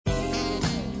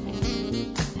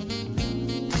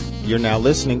You're now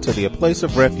listening to the A Place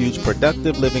of Refuge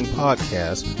Productive Living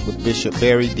podcast with Bishop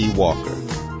Barry D. Walker.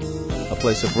 A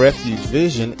Place of Refuge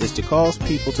vision is to cause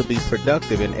people to be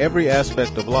productive in every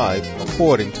aspect of life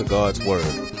according to God's Word.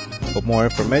 For more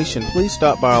information, please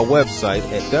stop by our website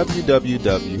at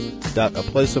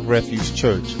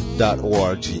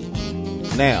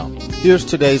www.aplaceofrefugechurch.org. Now, here's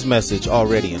today's message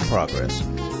already in progress.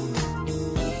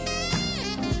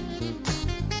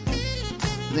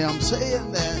 Now, I'm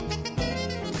saying that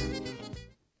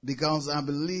because I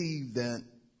believe that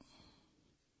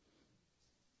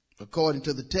according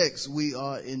to the text, we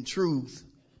are in truth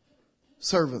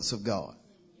servants of God.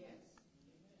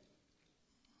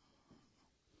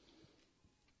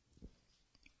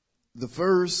 The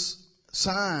first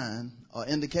sign or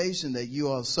indication that you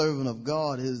are a servant of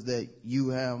God is that you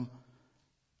have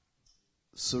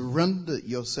surrendered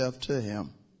yourself to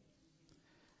Him.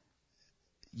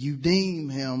 You deem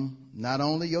Him not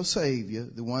only your Savior,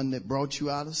 the one that brought you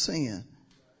out of sin,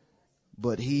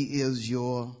 but He is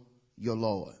your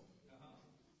Lord.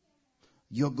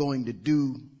 You're going to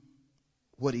do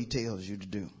what He tells you to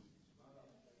do.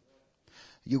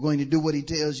 You're going to do what He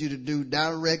tells you to do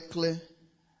directly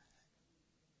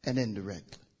and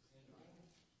indirectly.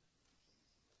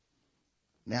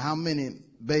 Now, how many,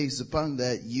 based upon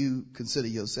that, you consider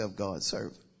yourself God's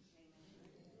servant?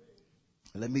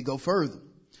 Let me go further.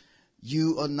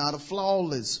 You are not a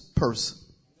flawless person.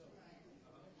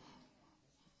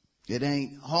 It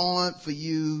ain't hard for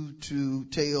you to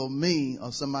tell me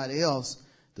or somebody else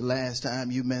the last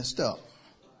time you messed up.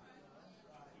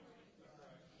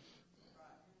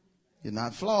 You're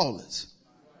not flawless.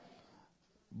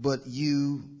 But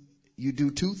you do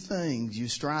two things. You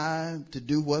strive to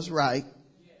do what's right.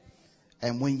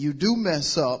 And when you do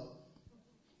mess up,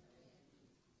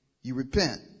 you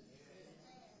repent.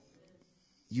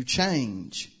 You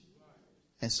change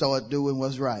and start doing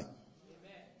what's right.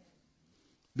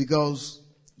 Because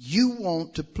you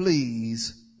want to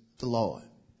please the Lord.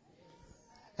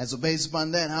 And so based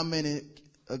upon that, how many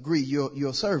agree you're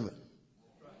a servant?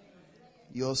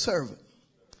 You're a servant.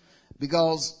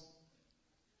 Because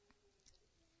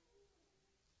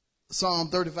Psalm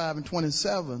 35 and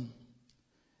 27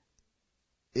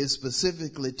 is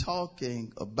specifically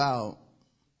talking about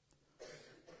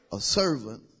a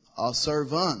servant or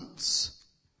servants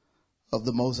of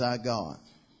the Most High God.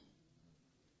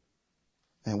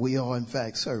 And we are in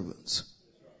fact servants.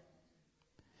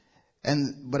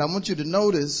 But I want you to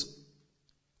notice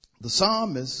the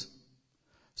psalmist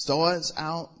starts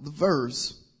out the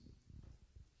verse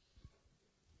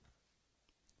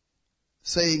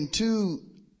saying to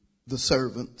the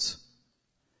servants,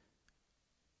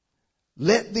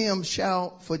 let them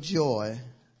shout for joy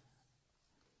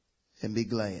and be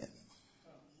glad.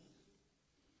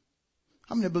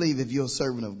 How many believe if you're a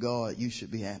servant of God, you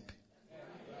should be happy?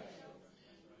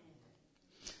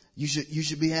 You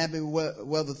should be happy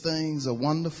whether things are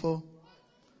wonderful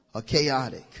or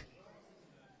chaotic.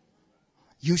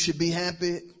 You should be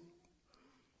happy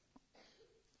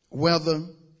whether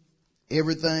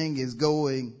everything is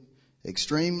going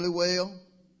extremely well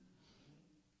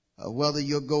or whether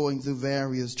you're going through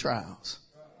various trials.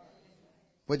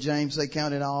 What James say,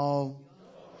 count it all,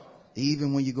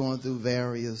 even when you're going through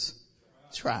various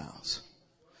trials.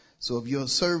 So if you're a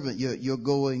servant, you're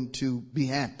going to be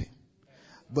happy.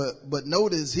 But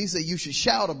notice he said you should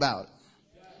shout about it.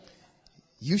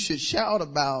 You should shout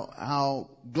about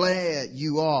how glad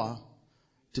you are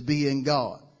to be in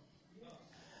God.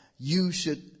 You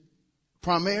should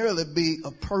primarily be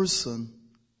a person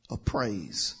of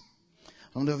praise. I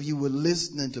don't know if you were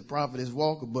listening to Prophetess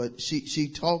Walker, but she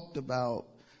talked about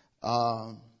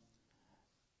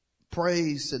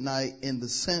praise tonight in the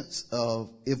sense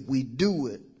of if we do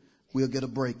it, we'll get a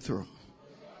breakthrough.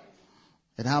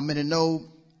 And how many know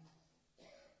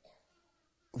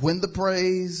when the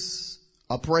praises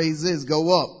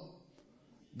go up,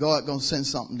 God gonna send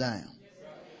something down.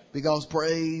 Because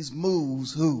praise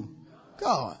moves who?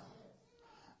 God.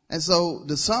 And so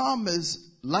the psalmist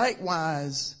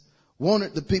likewise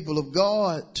wanted the people of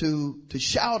God to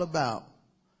shout about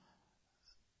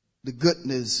the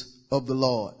goodness of the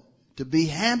Lord, to be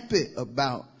happy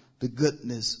about the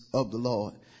goodness of the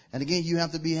Lord. And again, you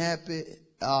have to be happy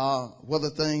whether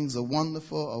things are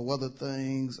wonderful or whether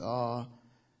things are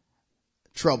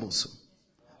troublesome.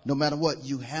 No matter what,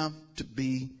 you have to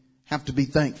be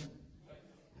thankful.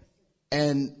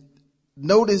 And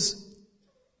notice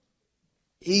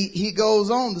he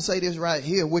goes on to say this right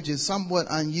here, which is somewhat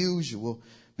unusual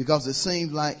because it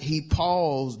seems like he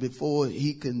paused before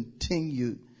he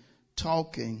continued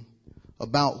talking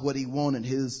about what he wanted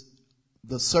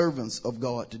the servants of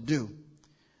God to do.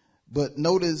 But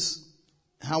notice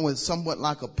how it's somewhat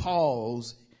like a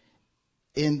pause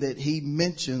in that he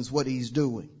mentions what he's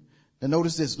doing. Now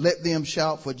notice this, let them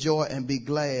shout for joy and be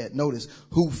glad. Notice,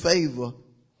 who favor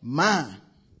my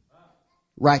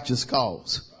righteous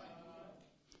cause.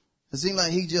 It seems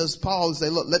like he just paused and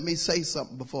say, look, let me say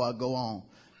something before I go on.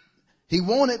 He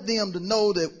wanted them to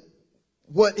know that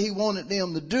what he wanted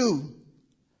them to do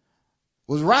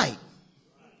was right.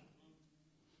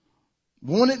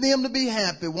 Wanted them to be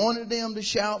happy, wanted them to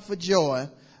shout for joy,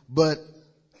 but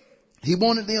he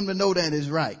wanted them to know that is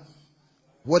right.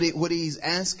 What he's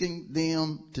asking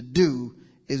them to do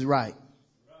is right.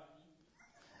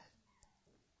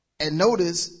 And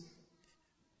notice,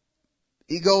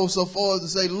 he goes so far as to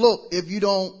say, look, if you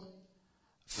don't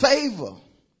favor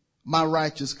my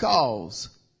righteous cause,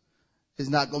 it's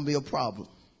not going to be a problem.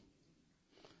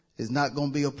 It's not going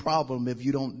to be a problem if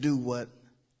you don't do what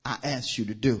I asked you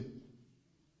to do.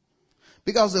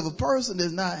 Because if a person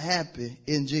is not happy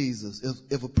in Jesus,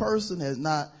 if a person has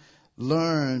not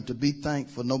learned to be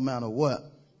thankful no matter what,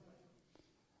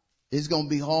 it's going to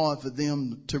be hard for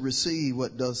them to receive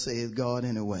what thus saith God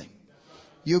anyway.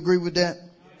 You agree with that?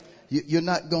 You're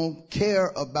not going to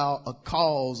care about a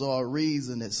cause or a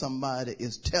reason that somebody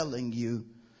is telling you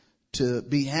to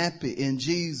be happy in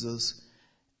Jesus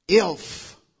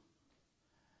if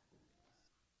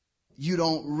you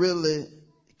don't really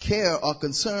care or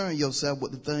concern yourself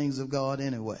with the things of God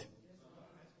anyway.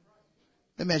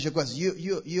 Let me ask you a question.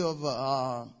 You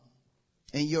ever,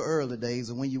 in your early days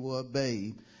and when you were a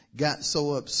babe, got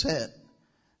so upset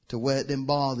to where it didn't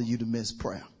bother you to miss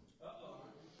prayer?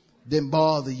 Didn't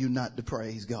bother you not to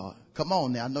praise God? Come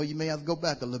on now. I know you may have to go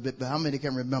back a little bit, but how many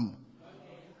can remember?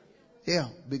 Yeah,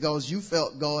 because you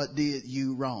felt God did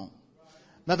you wrong.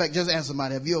 Matter of fact, just ask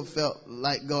somebody, have you ever felt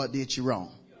like God did you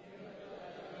wrong?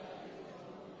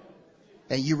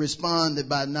 And you responded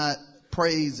by not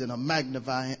praising or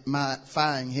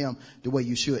magnifying him the way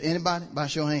you should. Anybody? By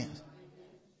show of hands.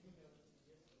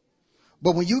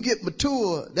 But when you get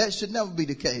mature, that should never be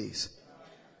the case.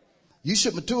 You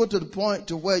should mature to the point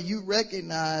to where you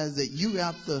recognize that you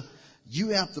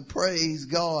have to praise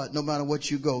God no matter what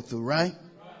you go through, right?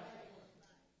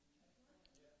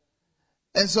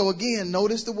 And so again,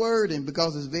 notice the wording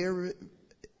because it's very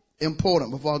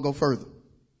important before I go further.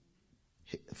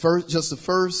 Just the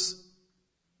first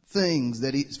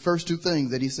two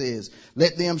things that he says.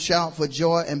 Let them shout for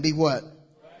joy and be what?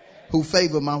 Who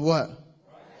favor my what?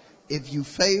 If you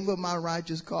favor my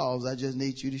righteous cause, I just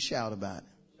need you to shout about it.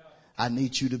 I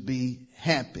need you to be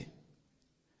happy.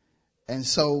 And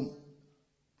so,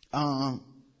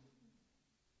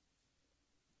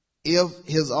 if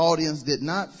his audience did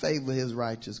not favor his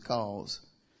righteous cause,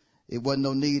 it wasn't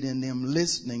no need in them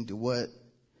listening to what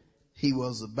he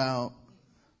was about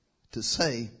to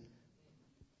say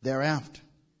thereafter.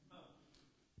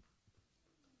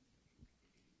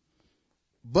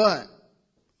 But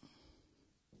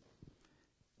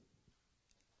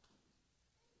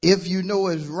if you know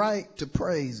it's right to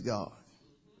praise God,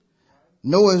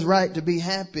 know it's right to be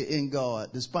happy in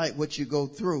God despite what you go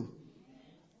through,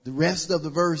 the rest of the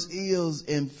verse is,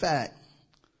 in fact,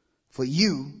 for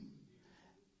you,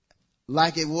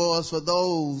 like it was for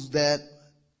those that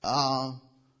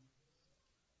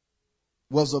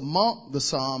was among the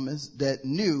psalmists that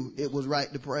knew it was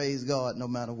right to praise God no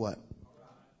matter what.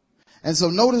 And so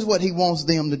notice what he wants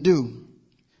them to do.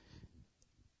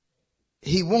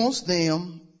 He wants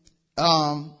them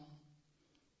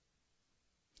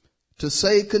to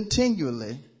say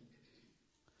continually,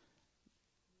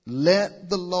 let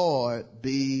the Lord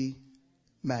be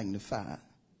magnified.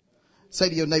 Say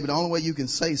to your neighbor, the only way you can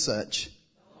say such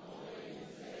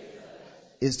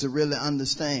is to really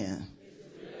understand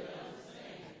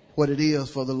what it is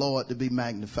for the Lord to be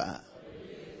magnified.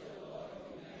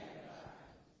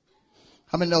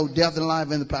 How many know death and life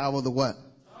in the power of the what?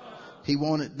 He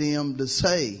wanted them to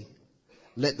say,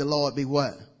 let the Lord be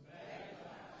what?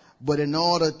 But in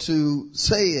order to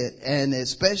say it, and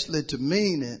especially to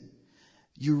mean it,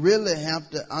 you really have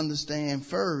to understand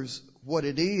first what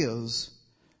it is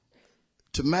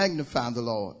to magnify the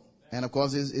Lord. And of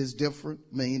course, it's different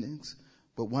meanings.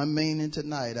 But one meaning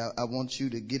tonight, I want you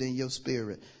to get in your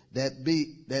spirit. That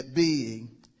being,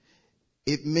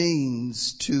 it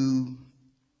means to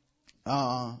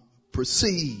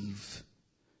perceive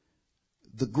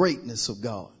the greatness of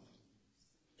God.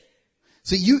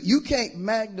 See, you can't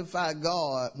magnify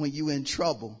God when you're in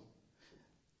trouble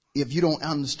if you don't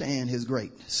understand his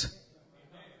greatness.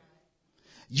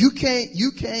 You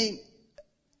can't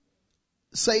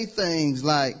say things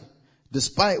like,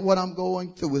 despite what I'm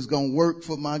going through, it's going to work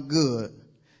for my good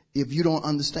if you don't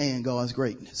understand God's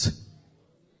greatness.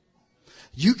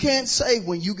 You can't say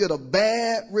when you get a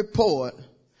bad report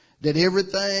that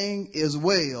everything is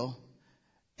well,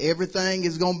 everything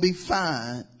is going to be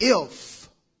fine if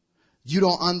you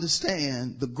don't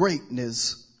understand the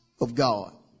greatness of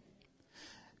God.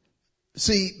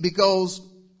 See, because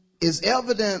it's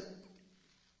evident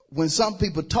when some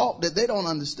people talk that they don't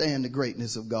understand the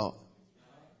greatness of God.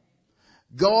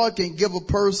 God can give a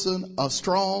person a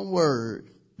strong word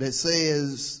that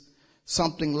says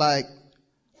something like,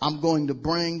 I'm going to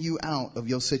bring you out of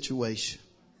your situation.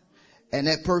 And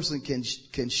that person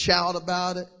can shout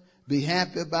about it, be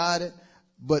happy about it.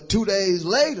 But 2 days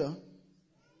later,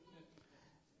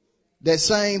 that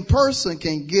same person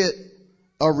can get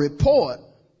a report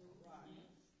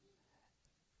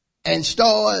and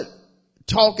start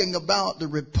talking about the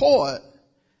report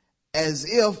as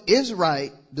if it's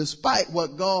right, despite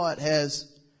what God has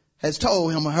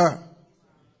told him or her.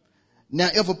 Now,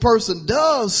 if a person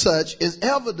does such, it's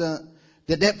evident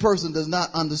that that person does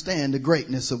not understand the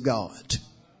greatness of God.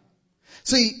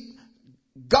 See,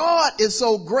 God is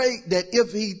so great that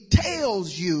if he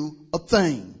tells you a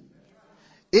thing,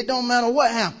 it don't matter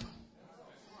what happened,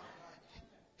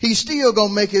 he's still going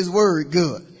to make his word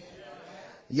good.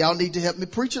 Y'all need to help me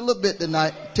preach a little bit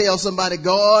tonight. Tell somebody,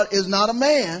 God is not a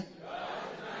man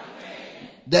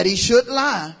that he should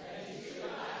lie,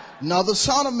 nor the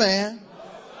son of man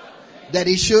that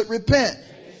he should repent.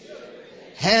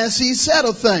 Has he said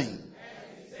a thing?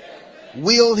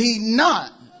 Will he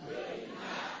not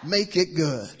make it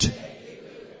good?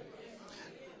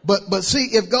 But see,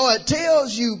 if God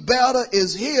tells you better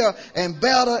is here and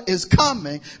better is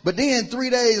coming, but then 3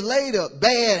 days later,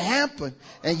 bad happened,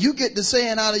 and you get to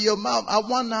saying out of your mouth, I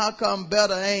wonder how come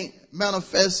better ain't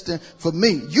manifesting for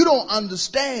me. You don't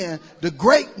understand the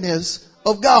greatness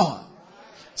of God.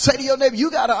 Say to your neighbor,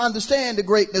 you got to understand the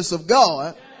greatness of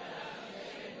God.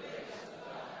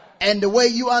 And the way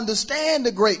you understand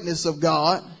the greatness of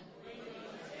God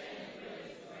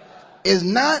is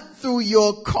not through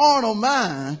your carnal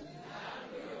mind,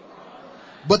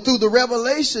 but through the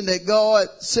revelation that God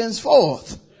sends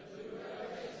forth.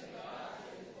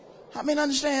 I mean,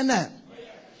 understand that.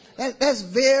 That's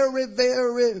very,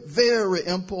 very, very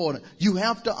important. You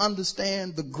have to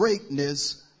understand the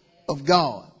greatness of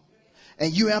God.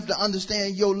 And you have to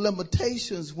understand your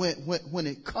limitations when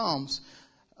it comes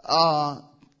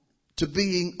to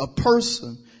being a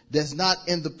person that's not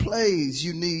in the place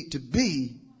you need to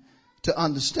be to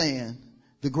understand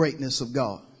the greatness of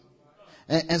God.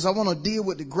 And so I want to deal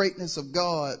with the greatness of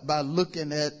God by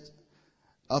looking at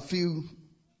a few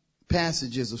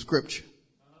passages of scripture.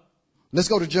 Let's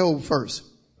go to Job first.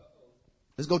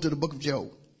 Let's go to the book of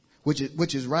Job, which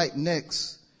is right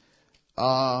next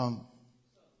to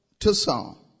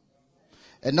Psalm.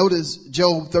 And notice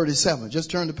Job 37.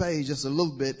 Just turn the page just a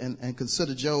little bit and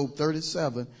consider Job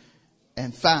 37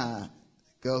 and 5.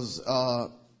 Because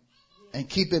and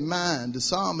keep in mind, the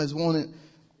psalmist wanted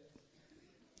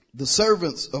the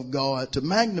servants of God to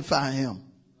magnify him.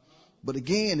 But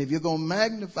again, if you're going to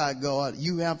magnify God,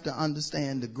 you have to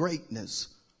understand the greatness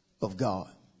of God.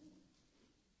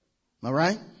 All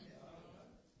right?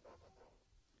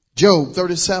 Job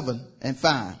 37 and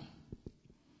 5.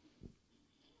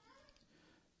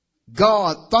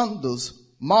 God thunders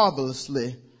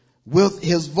marvelously with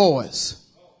his voice.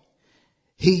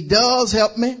 He does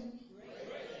help me,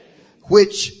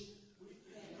 which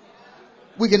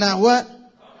we cannot what?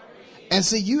 And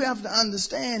see, you have to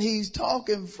understand he's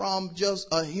talking from just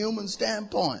a human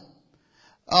standpoint.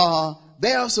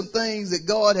 There are some things that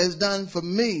God has done for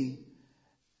me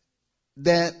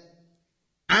that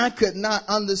I could not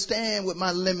understand with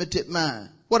my limited mind.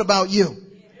 What about you?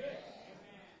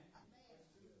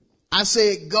 I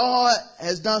said, God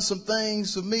has done some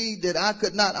things for me that I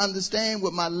could not understand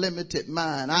with my limited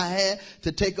mind. I had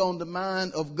to take on the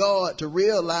mind of God to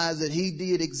realize that he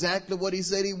did exactly what he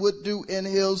said he would do in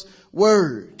his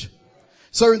word.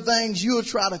 Certain things you'll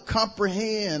try to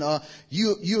comprehend or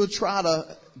you'll try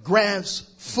to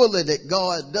grasp fully that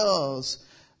God does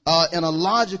in a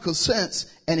logical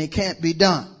sense, and it can't be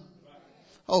done.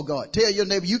 Oh God, tell your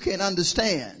neighbor you can't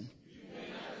understand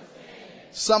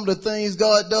some of the things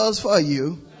God does for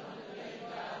you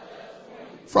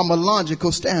from a logical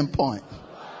standpoint,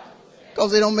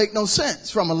 because they don't make no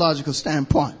sense from a logical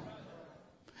standpoint.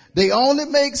 They only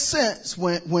make sense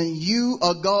when you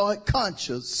are God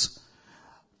conscious,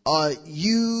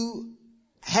 you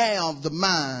have the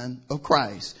mind of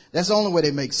Christ. That's the only way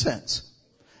they make sense.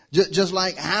 Just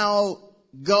like how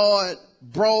God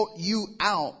brought you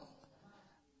out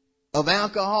of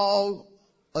alcohol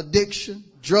addiction,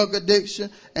 drug addiction,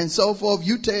 and so forth.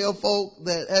 You tell folk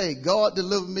that, hey, God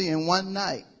delivered me in one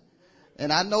night.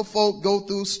 And I know folk go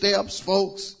through steps,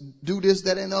 folks do this,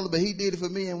 that, and the other, but he did it for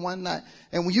me in one night.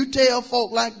 And when you tell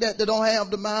folk like that don't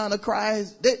have the mind of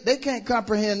Christ, they can't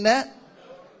comprehend that.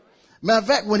 Matter of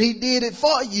fact, when he did it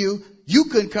for you, you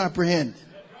couldn't comprehend it.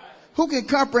 Who can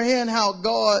comprehend how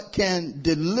God can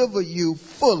deliver you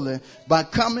fully by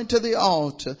coming to the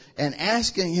altar and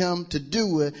asking him to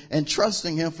do it and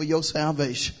trusting him for your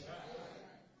salvation?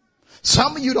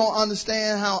 Some of you don't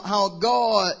understand how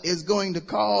God is going to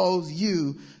cause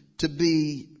you to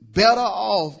be better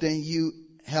off than you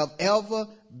have ever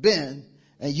been.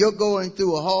 And you're going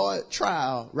through a hard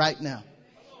trial right now.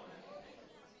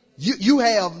 You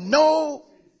have no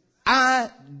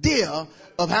idea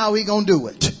of how he gonna do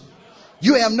it.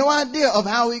 You have no idea of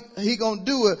how he gonna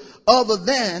do it other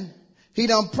than he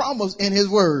done promised in his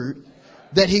word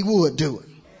that he would do it.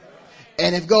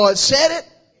 And if God said it,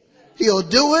 he'll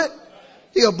do it.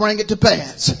 He'll bring it to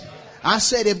pass. I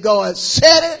said if God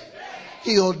said it,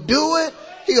 he'll do it.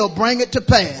 He'll bring it to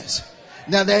pass.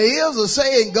 Now there is a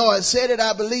saying, God said it,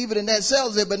 I believe it, and that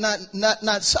settles it, but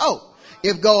not so.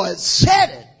 If God said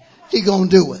it, he gonna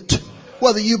do it.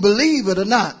 Whether you believe it or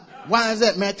not. Why is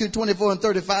that? Matthew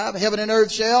 24:35, heaven and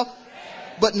earth shall,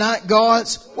 but not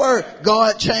God's word.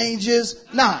 God changes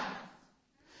not.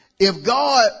 If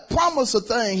God promised a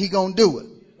thing, he gonna do it.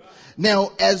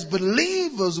 Now, as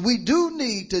believers, we do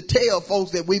need to tell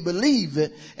folks that we believe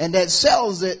it, and that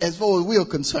settles it as far as we're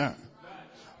concerned.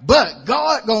 But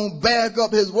God gonna back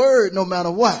up his word no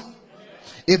matter what.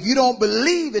 If you don't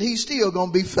believe it, he's still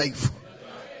gonna be faithful.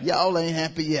 Y'all ain't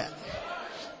happy yet.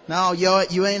 No,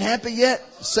 you ain't happy yet?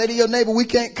 Say to your neighbor, we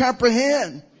can't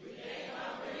comprehend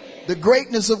the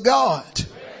greatness of God.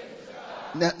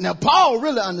 Now, Paul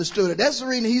really understood it. That's the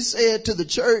reason he said to the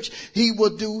church, he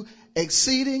will do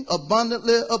exceeding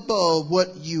abundantly above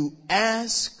what you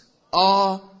ask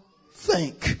or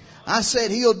think. I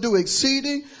said he'll do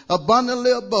exceeding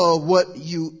abundantly above what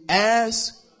you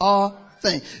ask or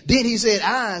think. Then he said,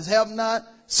 eyes have not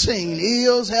seen,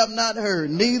 ears have not heard,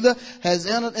 neither has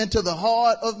entered into the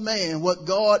heart of man what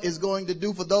God is going to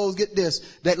do for those, get this,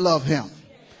 that love him.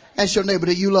 Ask your neighbor,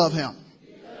 do you love him?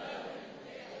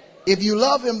 If you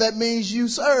love him, that means you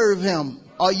serve him,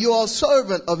 or you're a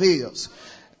servant of his.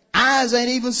 Eyes ain't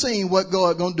even seen what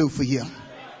God gonna do for you.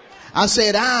 I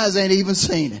said eyes ain't even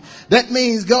seen it. That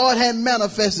means God had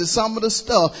manifested some of the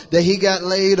stuff that he got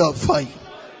laid up for you.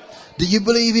 Do you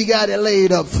believe he got it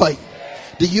laid up for you?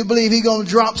 Do you believe he gonna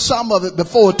drop some of it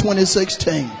before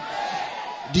 2016?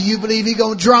 Do you believe he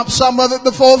gonna drop some of it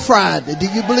before Friday? Do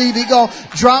you believe he gonna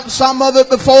drop some of it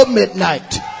before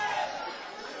midnight?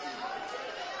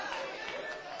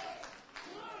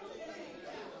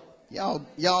 Y'all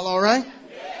all right?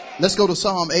 Let's go to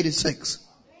Psalm 86.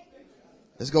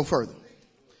 Let's go further.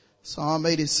 Psalm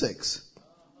 86.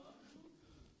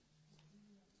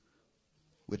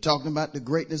 We're talking about the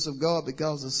greatness of God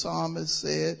because the psalmist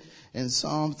said in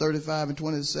Psalm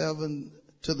 35:27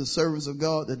 to the servants of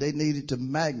God that they needed to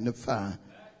magnify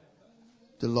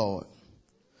the Lord.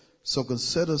 So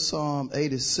consider Psalm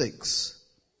 86.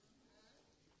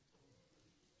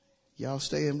 Y'all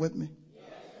staying with me?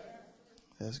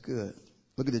 That's good.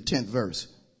 Look at the 10th verse.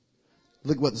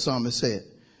 Look what the psalmist said.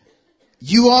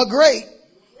 You are great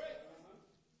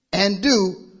and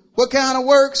do what kind of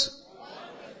works?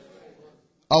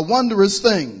 Are wondrous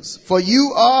things. For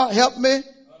you are, help me.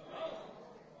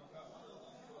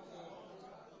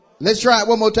 Let's try it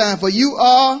one more time. For you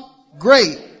are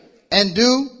great and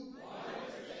do.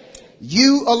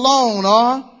 You alone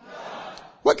are.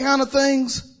 What kind of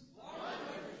things?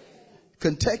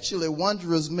 Contextually,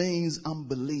 wondrous means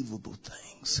unbelievable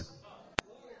things.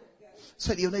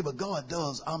 Say to your neighbor, God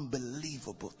does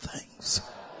unbelievable things.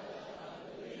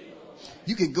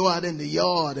 You can go out in the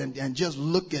yard and just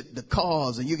look at the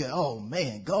cars and you go, oh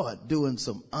man, God doing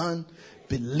some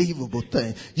unbelievable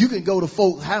things. You can go to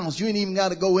folks' house. You ain't even got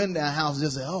to go in their house and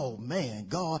just say, oh man,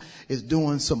 God is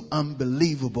doing some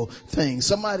unbelievable things.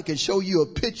 Somebody can show you a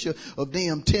picture of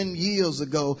them 10 years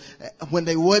ago when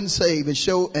they wasn't saved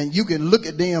and you can look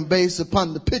at them based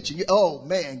upon the picture. Oh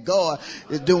man, God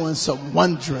is doing some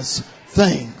wondrous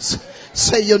things.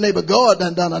 Say to your neighbor, God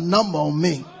done a number on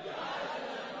me.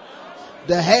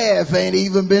 The half ain't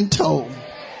even been told.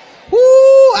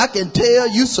 Woo, I can tell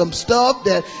you some stuff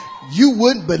that you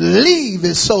wouldn't believe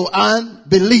is so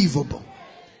unbelievable.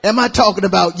 Am I talking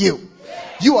about you?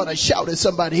 You ought to shout at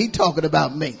somebody, he talking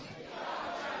about me.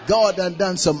 God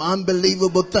done some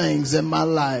unbelievable things in my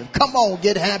life. Come on,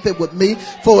 get happy with me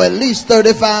for at least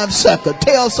 35 seconds.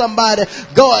 Tell somebody,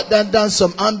 God done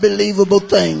some unbelievable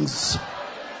things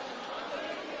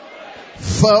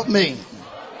for me.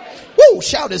 Woo! Woo!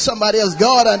 Shout at somebody else.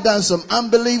 God done done some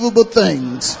unbelievable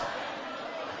things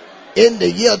in the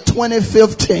year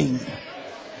 2015.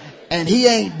 And he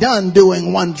ain't done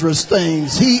doing wondrous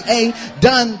things. He ain't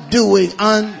done doing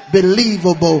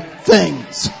unbelievable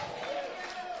things.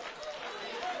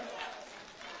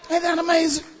 Ain't that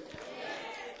amazing?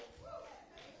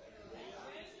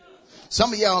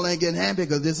 Some of y'all ain't getting happy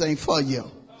because this ain't for you.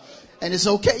 And it's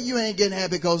okay you ain't getting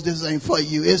happy because this ain't for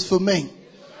you. It's for me.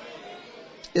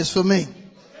 It's for me.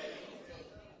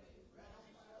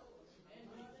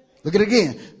 Look at it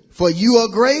again. For you are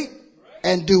great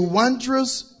and do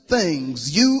wondrous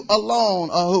things. You alone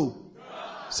are who?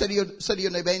 Say to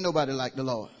your neighbor, ain't nobody like the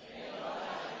Lord.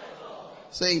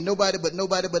 Say ain't nobody but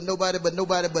nobody but nobody but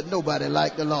nobody but nobody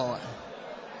like the Lord.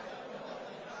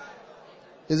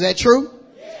 Is that true?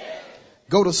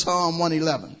 Go to Psalm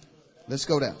 111. Let's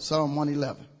go down. Psalm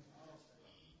 111.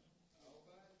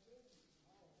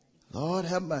 Lord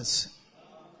have mercy.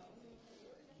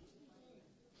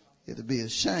 It'll be a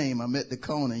shame I'm at the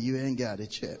corner and you ain't got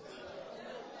it yet.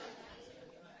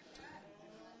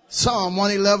 Psalm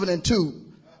 111 and 2.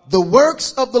 The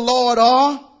works of the Lord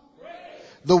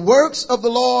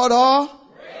are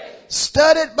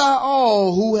studied by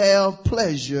all who have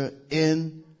pleasure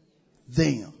in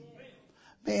them.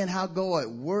 Man, how God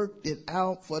worked it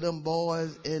out for them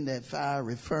boys in that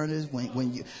fiery furnace.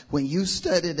 When you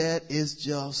study that, it's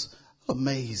just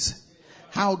amazing.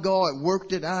 How God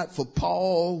worked it out for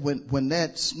Paul when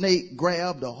that snake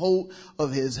grabbed a hold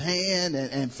of his hand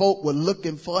and folk were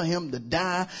looking for him to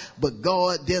die, but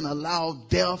God didn't allow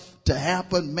death to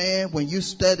happen. Man, when you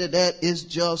study that, it's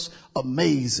just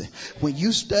amazing. When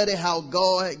you study how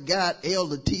God got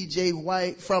Elder T.J.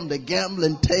 White from the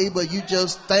gambling table, you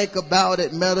just think about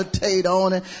it, meditate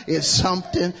on it. It's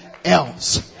something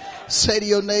else. Say to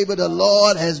your neighbor, the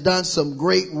Lord has done some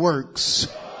great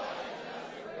works.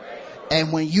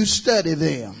 And when you study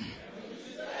them,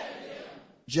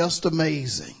 just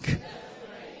amazing.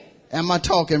 Am I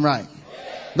talking right?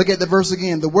 Look at the verse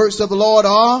again. The works of the Lord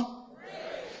are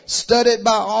studied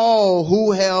by all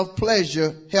who have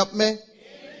pleasure. Help me.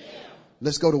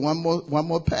 Let's go to one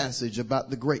more passage about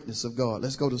the greatness of God.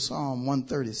 Let's go to Psalm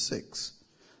 136.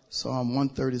 Psalm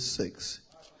 136.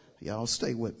 Y'all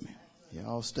stay with me.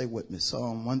 Y'all stay with me.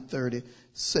 Psalm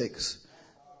 136.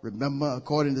 Remember,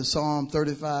 according to Psalm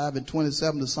 35 and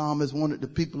 27, the psalmist wanted the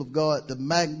people of God to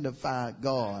magnify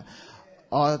God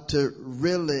or to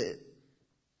really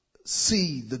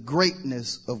see the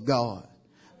greatness of God.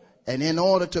 And in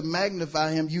order to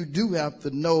magnify him, you do have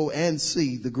to know and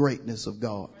see the greatness of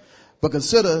God. But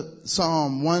consider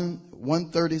Psalm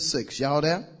 136. Y'all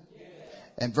there?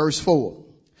 And verse 4.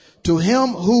 To him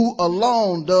who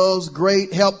alone does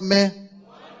great, help me,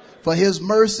 for his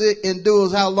mercy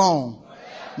endures how long?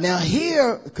 Now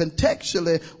here,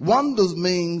 contextually, wonders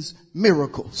means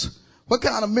miracles. What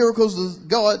kind of miracles does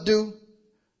God do?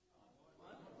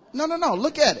 No.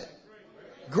 Look at it.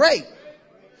 Great.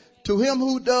 To him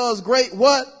who does great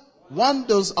what?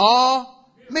 Wonders are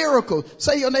miracles.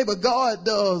 Say your neighbor, God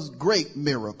does great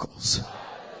miracles.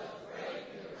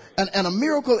 And a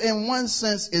miracle in one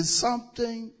sense is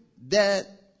something that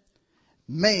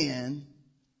man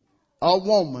or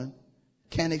woman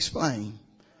can explain.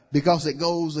 Because it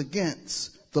goes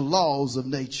against the laws of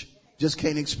nature. Just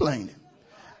can't explain it.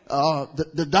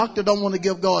 The doctor don't want to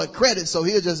give God credit, so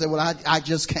he'll just say, well, I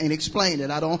just can't explain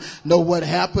it. I don't know what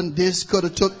happened. This could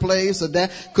have took place or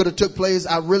that could have took place.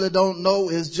 I really don't know.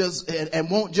 It's just,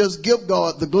 and won't just give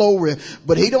God the glory.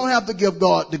 But he don't have to give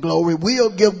God the glory. We'll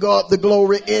give God the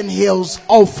glory in his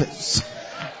office.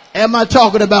 Am I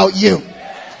talking about you?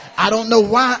 I don't know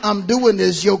why I'm doing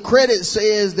this. Your credit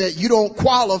says that you don't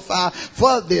qualify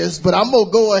for this, but I'm going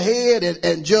to go ahead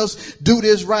and just do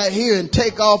this right here and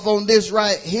take off on this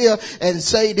right here and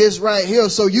say this right here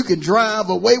so you can drive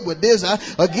away with this. I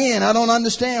don't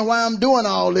understand why I'm doing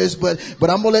all this, but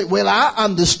I'm going to I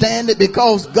understand it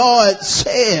because God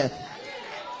said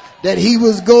that he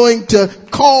was going to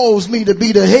cause me to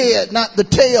be the head, not the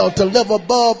tail, to live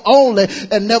above only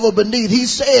and never beneath. He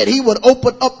said he would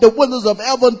open up the windows of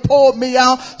heaven, pour me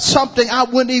out something I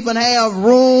wouldn't even have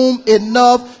room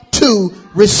enough to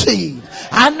receive.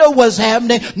 I know what's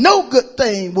happening. No good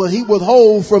thing will he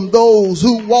withhold from those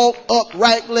who walk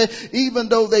uprightly, even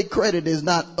though their credit is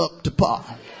not up to par.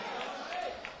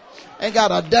 Ain't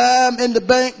got a dime in the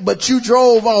bank, but you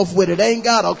drove off with it. Ain't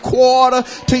got a quarter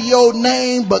to your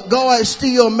name, but God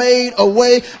still made a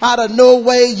way out of no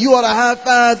way. You ought to high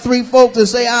five 3 folks and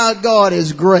say, our God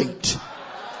is great.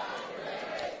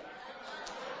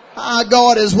 Our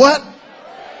God is what?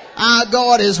 Our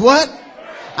God is what?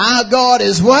 Our God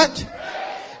is what?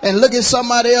 and look at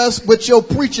somebody else with your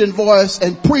preaching voice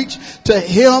and preach to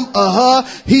him or her.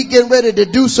 He getting ready to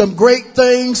do some great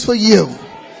things for you.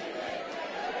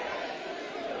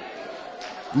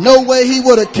 No way he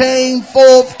would have came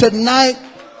forth tonight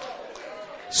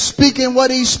speaking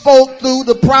what he spoke through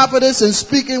the prophetess and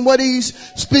speaking what he's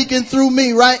speaking through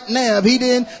me right now if he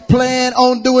didn't plan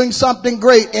on doing something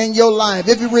great in your life.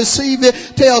 If you receive it,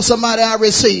 tell somebody, I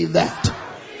receive that.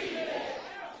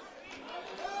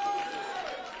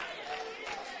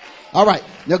 All right,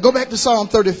 now go back to Psalm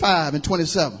 35 and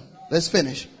 27. Let's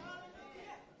finish.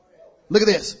 Look at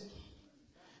this.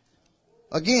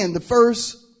 Again, the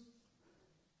first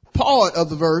part of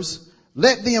the verse,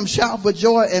 let them shout for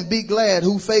joy and be glad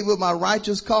who favor my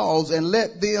righteous cause, and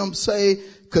let them say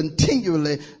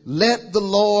continually, let the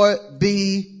Lord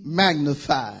be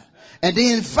magnified. And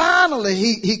then finally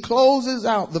he closes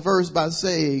out the verse by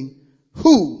saying,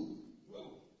 who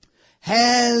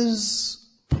has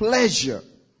pleasure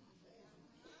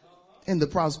in the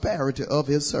prosperity of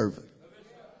his servant.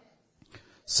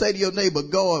 Say to your neighbor,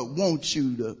 God wants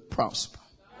you to prosper.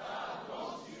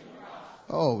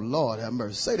 Oh, Lord have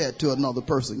mercy. Say that to another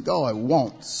person. God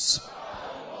wants.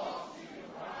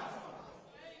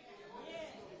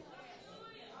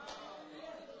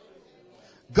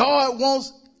 God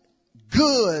wants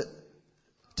good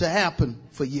to happen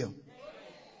for you.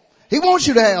 He wants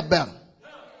you to have better.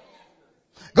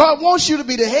 God wants you to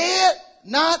be the head,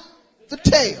 not the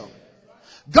tail.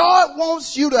 God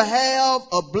wants you to have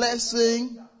a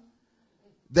blessing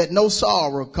that no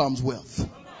sorrow comes with.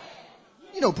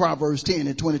 You know Proverbs 10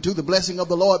 and 22, the blessing of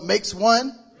the Lord makes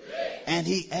one and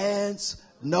he adds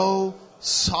no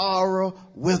sorrow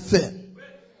with it.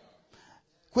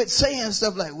 Quit saying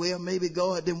stuff like, well, maybe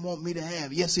God didn't want me to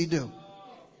have. Yes, he do.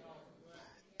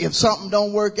 If something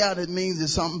don't work out, it means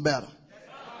it's something better.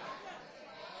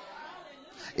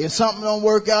 If something don't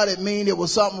work out, it means there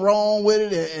was something wrong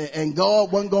with it and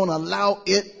God wasn't going to allow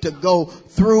it to go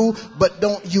through. But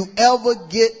don't you ever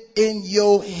get in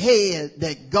your head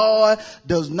that God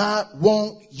does not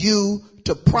want you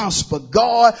to prosper.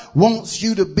 God wants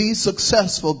you to be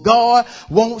successful. God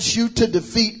wants you to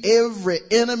defeat every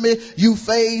enemy you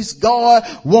face. God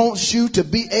wants you to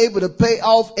be able to pay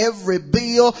off every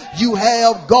bill you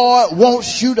have. God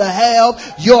wants you to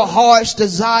have your heart's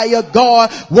desire.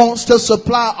 God wants to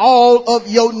supply all of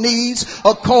your needs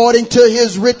according to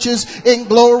his riches in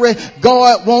glory.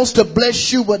 God wants to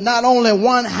bless you with not only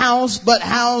one house but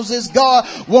houses. God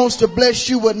wants to bless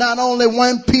you with not only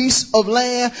one piece of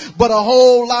land but a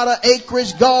whole lot of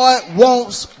acreage. God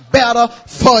wants better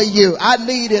for you. I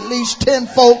need at least 10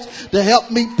 folks to help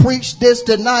me preach this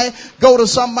tonight. Go to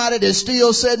somebody that's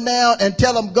still sitting down and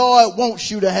tell them God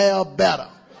wants you to have better.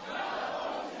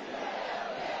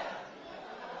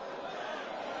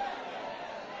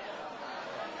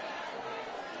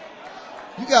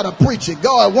 You got to preach it.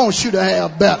 God wants you to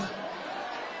have better.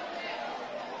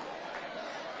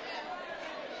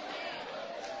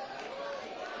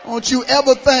 Don't you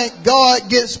ever think God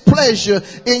gets pleasure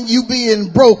in you being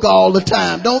broke all the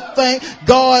time. Don't think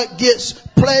God gets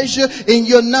pleasure in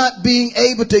you not being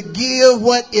able to give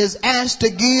what is asked to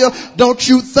give. Don't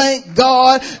you think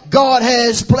God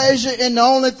has pleasure in the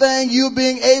only thing you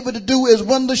being able to do is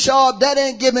window shop? That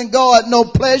ain't giving God no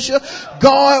pleasure.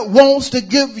 God wants to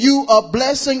give you a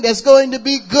blessing that's going to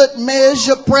be good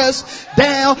measure, pressed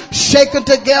down, shaken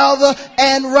together,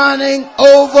 and running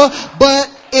over.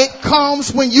 But it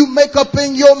comes when you make up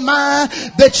in your mind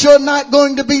that you're not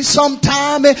going to be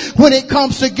sometime when it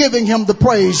comes to giving him the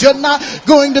praise. You're not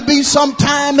going to be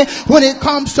sometime when it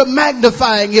comes to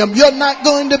magnifying him. You're not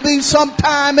going to be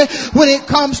sometime when it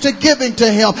comes to giving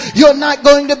to him. You're not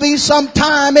going to be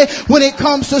sometime when it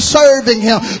comes to serving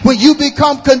him. When you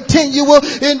become continual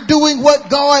in doing what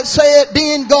God said,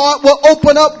 then God will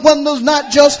open up windows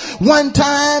not just one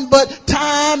time, but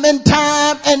time and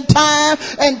time and time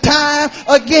and time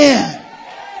again.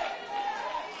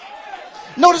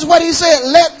 Notice what he said.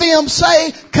 Let them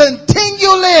say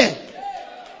continually.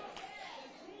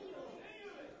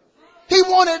 He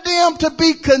wanted them to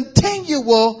be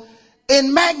continual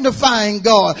in magnifying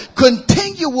God,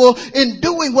 continual in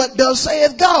doing what thus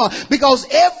saith God, because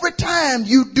every time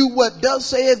you do what thus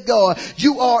saith God,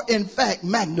 you are in fact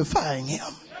magnifying him.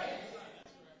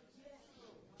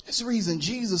 That's the reason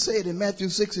Jesus said in Matthew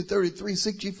 6:33,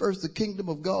 seek ye first the kingdom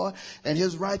of God and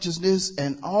his righteousness,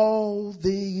 and all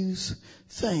these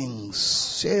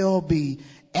things shall be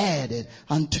added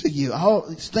unto you. All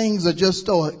these things are just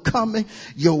start coming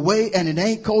your way, and it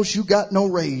ain't cause you got no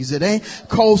raise. It ain't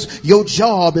cause your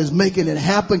job is making it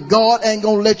happen. God ain't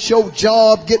gonna let your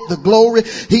job get the glory.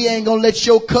 He ain't gonna let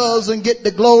your cousin get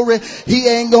the glory. He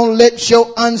ain't gonna let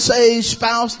your unsaved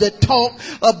spouse that talk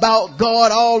about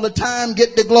God all the time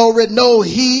get the glory. No,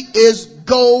 he is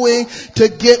going to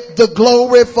get the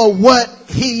glory for what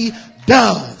he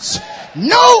does.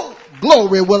 No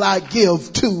glory will I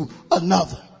give to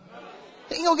another.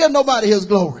 He ain't gonna give nobody his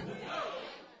glory.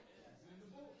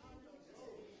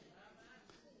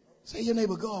 Say your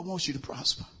neighbor, God wants you to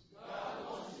prosper.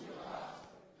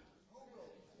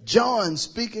 John,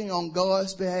 speaking on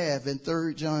God's behalf in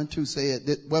 3 John 2 said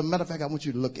that, well, matter of fact, I want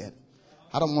you to look at it.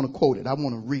 I don't want to quote it. I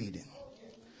want to read it.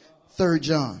 3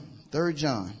 John.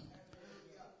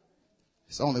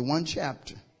 It's only one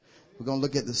chapter. We're going to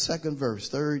look at the second verse.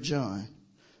 3 John,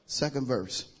 second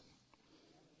verse.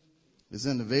 It's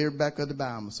in the very back of the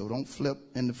Bible, so don't flip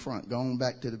in the front. Go on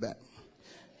back to the back.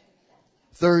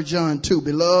 3 John 2.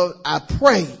 Beloved, I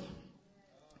pray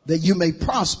that you may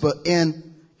prosper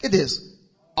in, get this,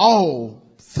 all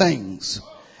things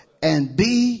and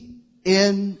be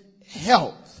in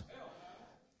health,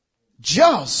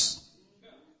 just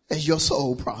as your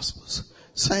soul prospers.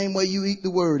 Same way you eat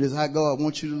the word is how God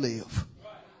wants you to live.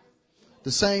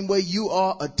 The same way you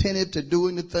are attentive to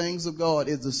doing the things of God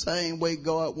is the same way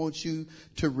God wants you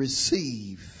to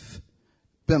receive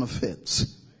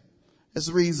benefits. That's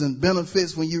the reason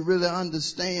benefits, when you really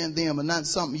understand them, are not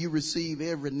something you receive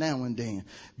every now and then.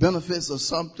 Benefits are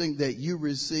something that you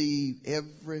receive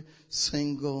every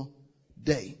single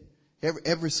day.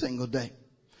 Every single day.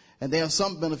 And there are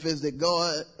some benefits that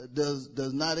God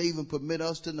does not even permit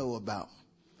us to know about.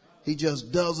 He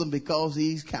just does them because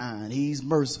he's kind, he's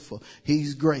merciful,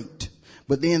 he's great.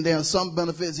 But then there are some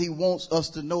benefits he wants us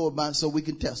to know about so we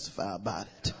can testify about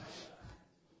it.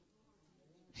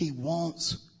 He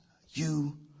wants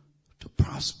you to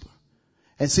prosper.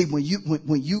 And see, when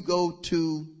you go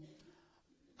to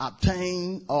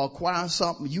obtain or acquire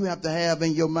something, you have to have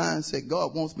in your mind, say,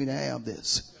 God wants me to have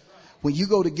this. When you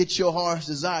go to get your heart's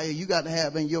desire, you got to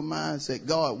have in your mind, say,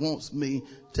 God wants me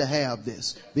to have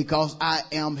this because I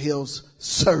am his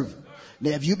servant.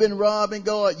 Now, if you've been robbing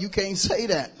God, you can't say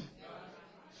that.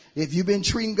 If you've been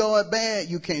treating God bad,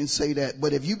 you can't say that.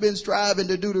 But if you've been striving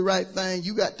to do the right thing,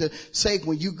 you got to say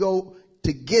when you go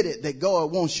to get it that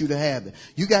God wants you to have it.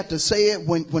 You got to say it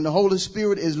when the Holy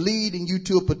Spirit is leading you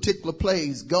to a particular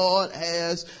place. God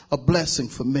has a blessing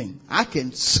for me. I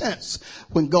can sense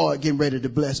when God getting ready to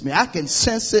bless me. I can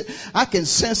sense it. I can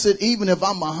sense it even if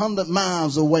I'm 100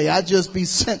 miles away. I just be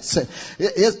sensing.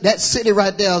 That city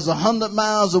right there is 100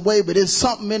 miles away, but there's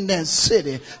something in that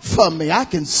city for me. I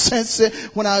can sense it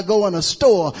when I go in a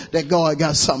store that God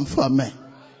got something for me.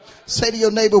 Say to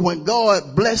your neighbor, when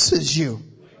God blesses you,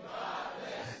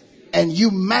 and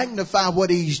you magnify what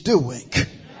he's doing,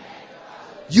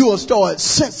 you will start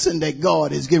sensing that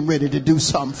God is getting ready to do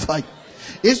something for you.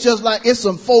 It's just like it's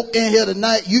some folk in here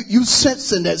tonight. You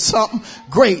sensing that something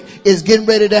great is getting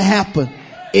ready to happen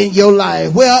in your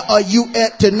life. Where are you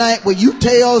at tonight when you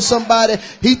tell somebody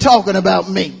he talking about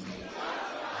me?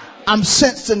 I'm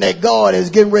sensing that God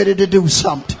is getting ready to do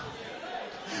something.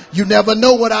 You never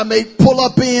know what I may pull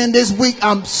up in this week.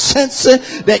 I'm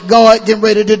sensing that God getting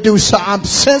ready to do something. I'm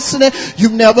sensing it. You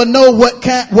never know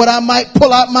what I might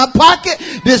pull out my pocket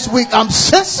this week. I'm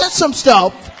sensing some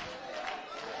stuff.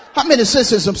 How many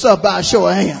sensing some stuff by a show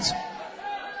of hands?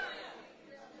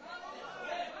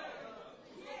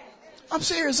 I'm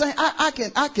serious.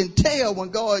 I can tell when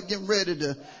God getting ready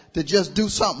to just do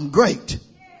something great.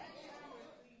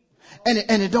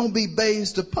 And it don't be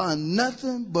based upon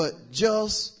nothing but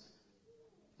just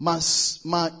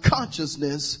my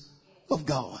consciousness of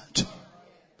God.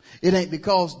 It ain't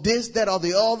because this, that, or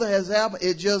the other has happened.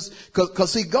 It just,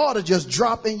 cause see, God will just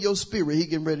drop in your spirit. He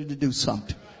getting ready to do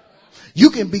something. You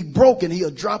can be broken.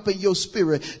 He'll drop in your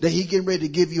spirit that he getting ready to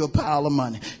give you a pile of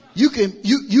money. You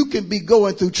can be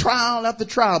going through trial after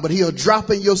trial, but he'll drop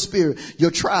in your spirit.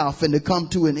 Your trial finna come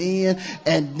to an end,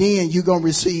 and then you're going to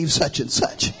receive such and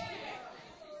such.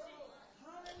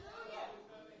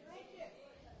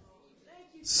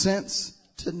 Sense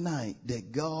tonight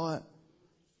that God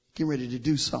get ready to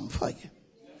do something for you.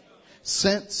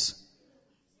 Sense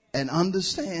and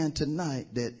understand tonight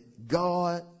that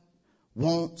God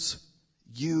wants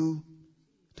you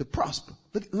to prosper.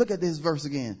 Look at this verse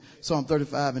again. Psalm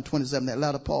 35 and 27, that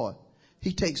latter part.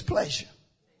 He takes pleasure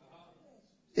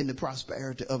in the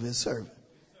prosperity of his servant.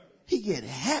 He get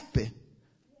happy.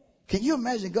 Can you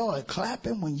imagine God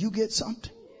clapping when you get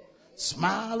something?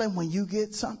 Smiling when you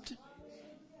get something?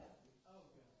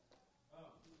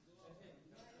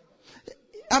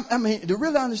 I mean, to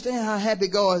really understand how happy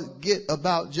God get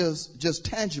about just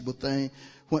tangible things,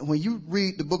 when you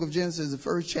read the book of Genesis, the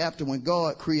first chapter, when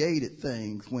God created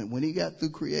things, when he got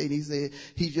through creating, he said,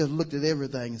 he just looked at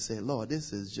everything and said, Lord,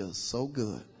 this is just so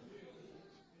good.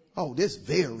 Oh, this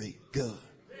very good.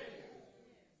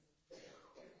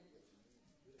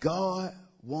 God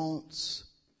wants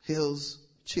his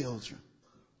children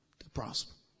to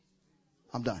prosper.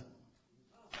 I'm done.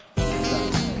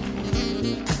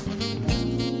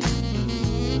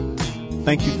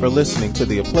 Thank you for listening to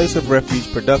the A Place of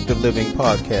Refuge Productive Living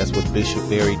podcast with Bishop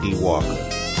Barry D. Walker.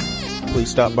 Please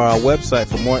stop by our website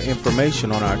for more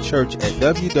information on our church at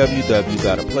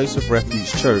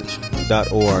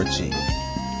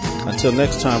www.aplaceofrefugechurch.org. Until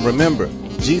next time, remember,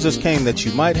 Jesus came that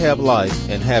you might have life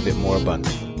and have it more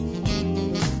abundantly.